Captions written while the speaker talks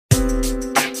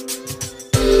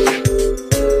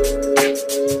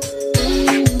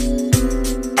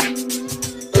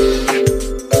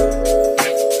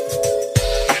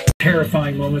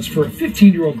was for a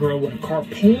 15-year-old girl when a car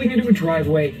pulling into a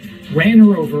driveway ran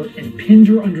her over and pinned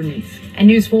her underneath. And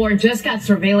News 4 just got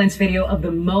surveillance video of the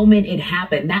moment it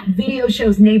happened. That video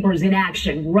shows neighbors in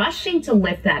action, rushing to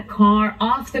lift that car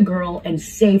off the girl and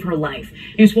save her life.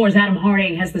 News 4's Adam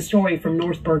Harding has the story from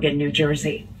North Bergen, New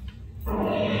Jersey.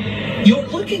 You're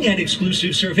looking at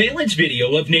exclusive surveillance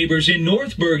video of neighbors in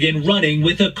North Bergen running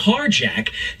with a car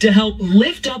jack to help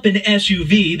lift up an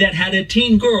SUV that had a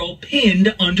teen girl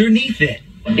pinned underneath it.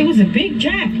 It was a big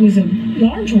jack. It was a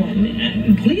large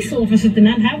one. Police officers did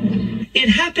not have one. It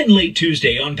happened late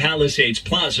Tuesday on Palisades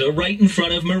Plaza, right in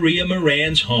front of Maria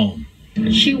Moran's home.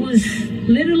 She was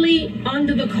literally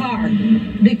under the car.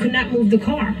 They could not move the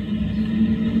car.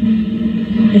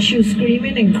 And she was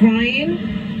screaming and crying,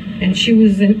 and she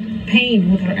was in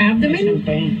pain with her abdomen,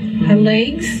 her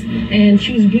legs, and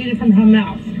she was bleeding from her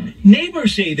mouth.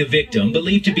 Neighbors say the victim,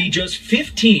 believed to be just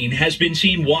 15, has been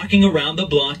seen walking around the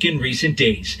block in recent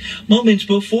days. Moments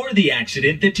before the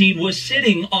accident, the teen was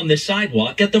sitting on the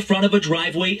sidewalk at the front of a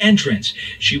driveway entrance.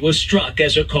 She was struck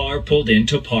as a car pulled in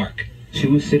to park. She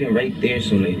was sitting right there,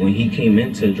 so when he came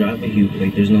into the driveway,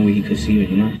 there's no way he could see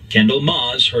her, Kendall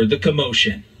Maas heard the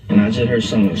commotion. And I just heard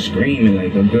someone screaming,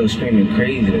 a girl screaming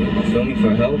crazy, you feel me,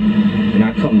 for help. And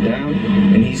I come down,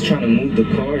 and he's trying to move the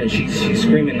car, and she's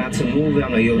screaming not to move it.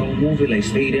 I'm like, yo, don't move it,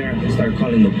 stay there. I start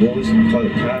calling the boys, call the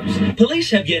cops.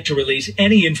 Police have yet to release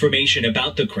any information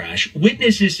about the crash.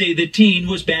 Witnesses say the teen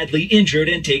was badly injured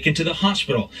and taken to the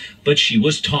hospital, but she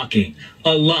was talking,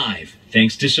 alive,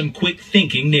 thanks to some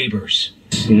quick-thinking neighbors.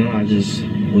 I just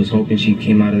was hoping she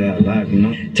came out of that alive,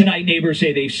 Tonight, neighbors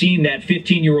say they've seen that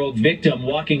 15-year-old victim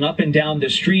walking up and down the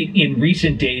street in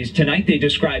recent days. Tonight, they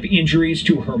describe injuries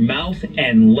to her mouth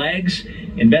and legs.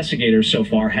 Investigators so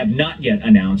far have not yet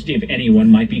announced if anyone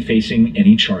might be facing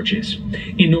any charges.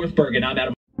 In North Bergen, I'm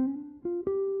Adam.